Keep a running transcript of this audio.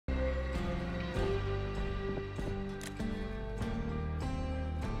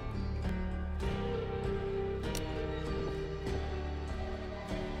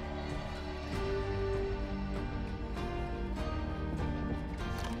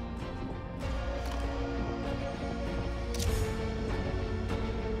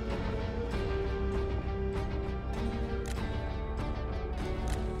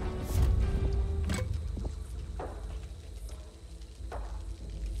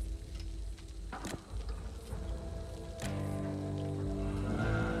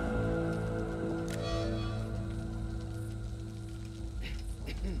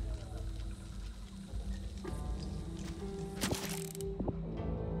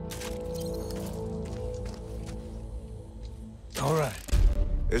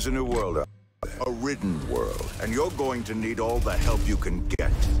is a new world out there. A ridden world. And you're going to need all the help you can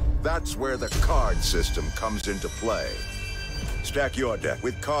get. That's where the card system comes into play. Stack your deck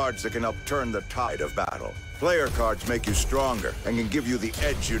with cards that can help turn the tide of battle. Player cards make you stronger and can give you the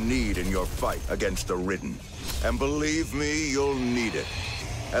edge you need in your fight against the ridden. And believe me, you'll need it,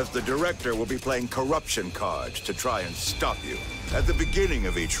 as the director will be playing corruption cards to try and stop you. At the beginning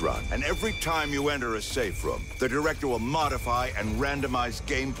of each run, and every time you enter a safe room, the director will modify and randomize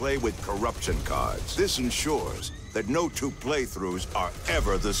gameplay with corruption cards. This ensures that no two playthroughs are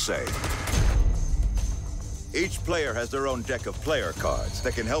ever the same. Each player has their own deck of player cards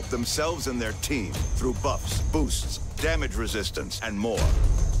that can help themselves and their team through buffs, boosts, damage resistance, and more.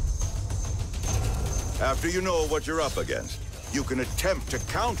 After you know what you're up against, you can attempt to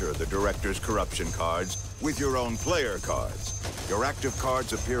counter the director's corruption cards with your own player cards. Your active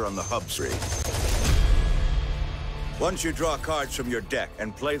cards appear on the hub screen. Once you draw cards from your deck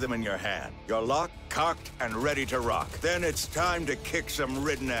and play them in your hand, you're locked, cocked, and ready to rock. Then it's time to kick some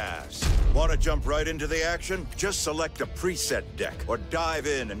ridden ass. Want to jump right into the action? Just select a preset deck or dive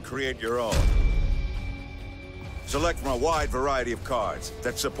in and create your own. Select from a wide variety of cards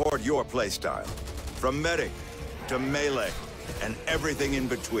that support your playstyle. From medic to melee and everything in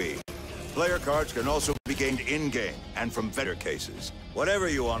between. Player cards can also be gained in-game and from vendor cases. Whatever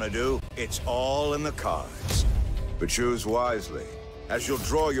you want to do, it's all in the cards. But choose wisely, as you'll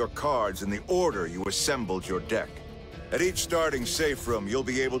draw your cards in the order you assembled your deck. At each starting safe room, you'll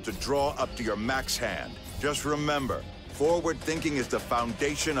be able to draw up to your max hand. Just remember, forward thinking is the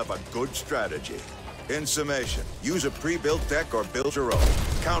foundation of a good strategy. In summation, use a pre-built deck or build your own.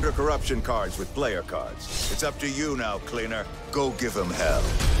 Counter corruption cards with player cards. It's up to you now, Cleaner. Go give them hell.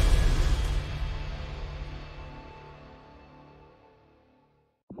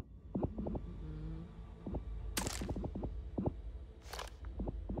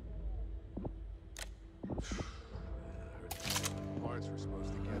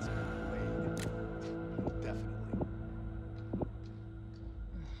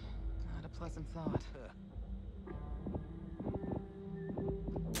 Thought.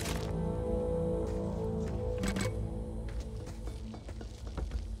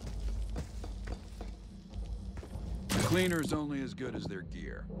 The cleaner's only as good as their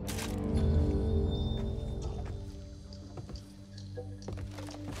gear.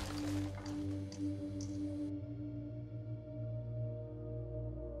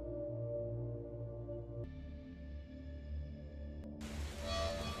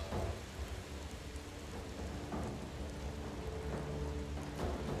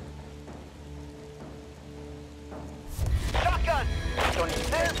 I don't need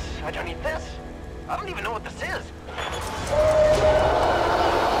this. I don't need this. I don't even know what this is.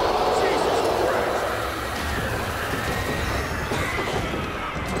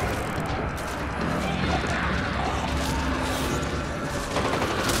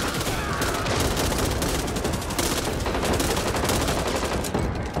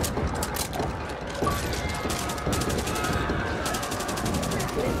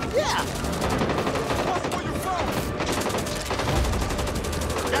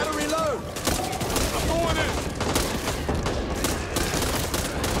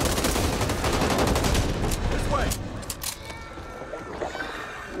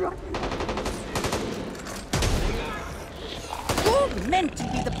 Meant to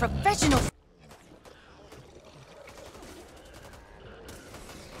be the professional.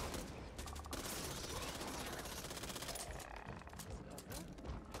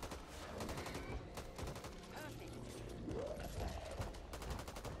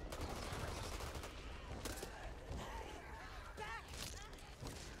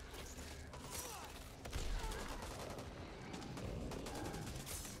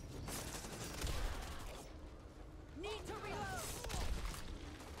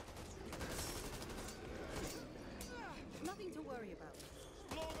 Nothing to worry about.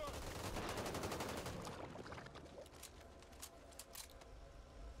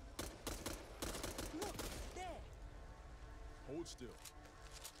 Look, there. Hold still.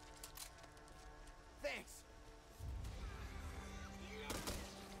 Thanks.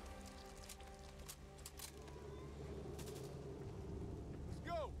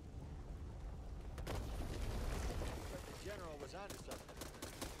 Let's go. But the general was onto something.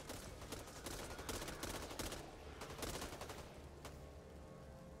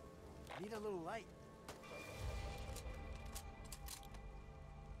 Need a little light.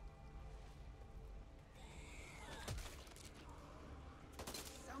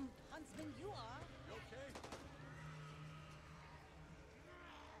 Some huntsman you are. You okay?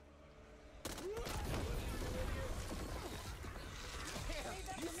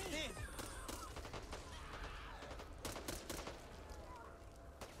 You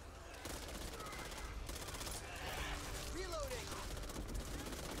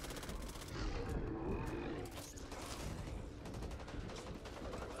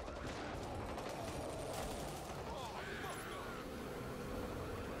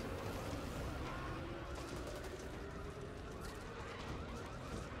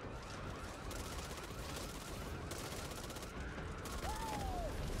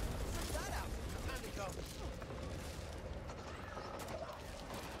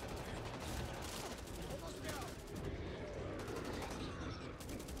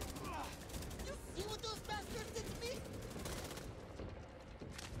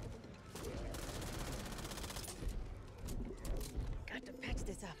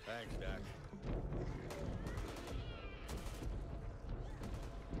Thanks, Doc.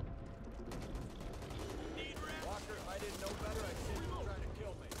 Walker, if I didn't know better, I'd say you were trying to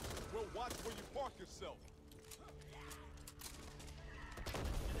kill me. Well, watch where you park yourself.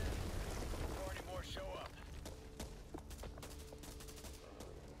 Before any more show up.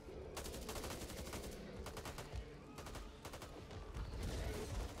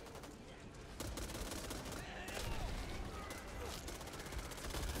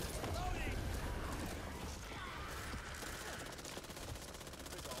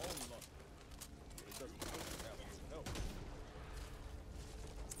 Take our own luck. But it doesn't hurt to have some help.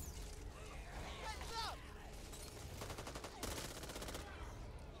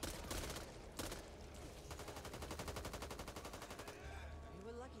 You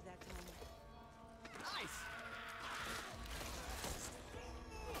were lucky that time. Nice!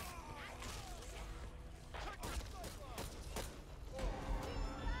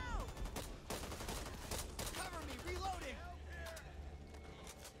 Cover me! Reloading!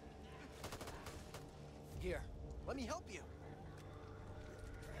 Here, let me help you.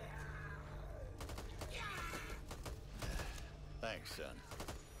 Thanks, son.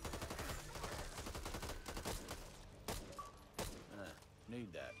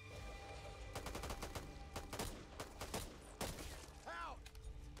 Need that. Out!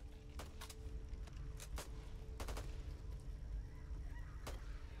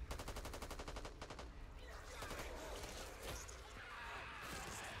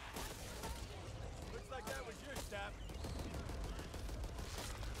 Looks like that was your stop.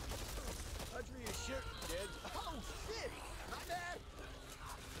 Touch me your shirt, kid. Oh, shit! My bad!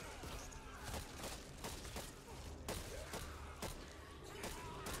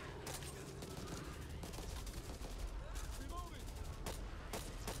 Reloading!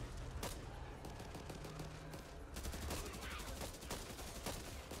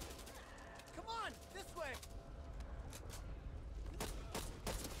 Come on, this way!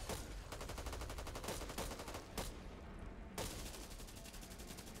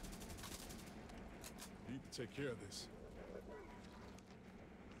 Need to take care of this.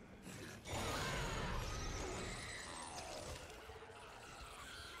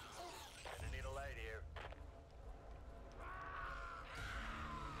 I need a light here.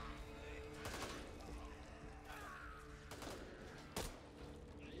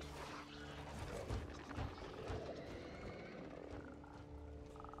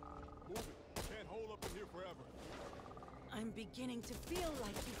 Move it. Can't hold up in here forever. I'm beginning to feel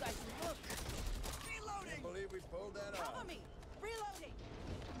like you guys look. Can't believe we pulled that off. Cover me! Reloading!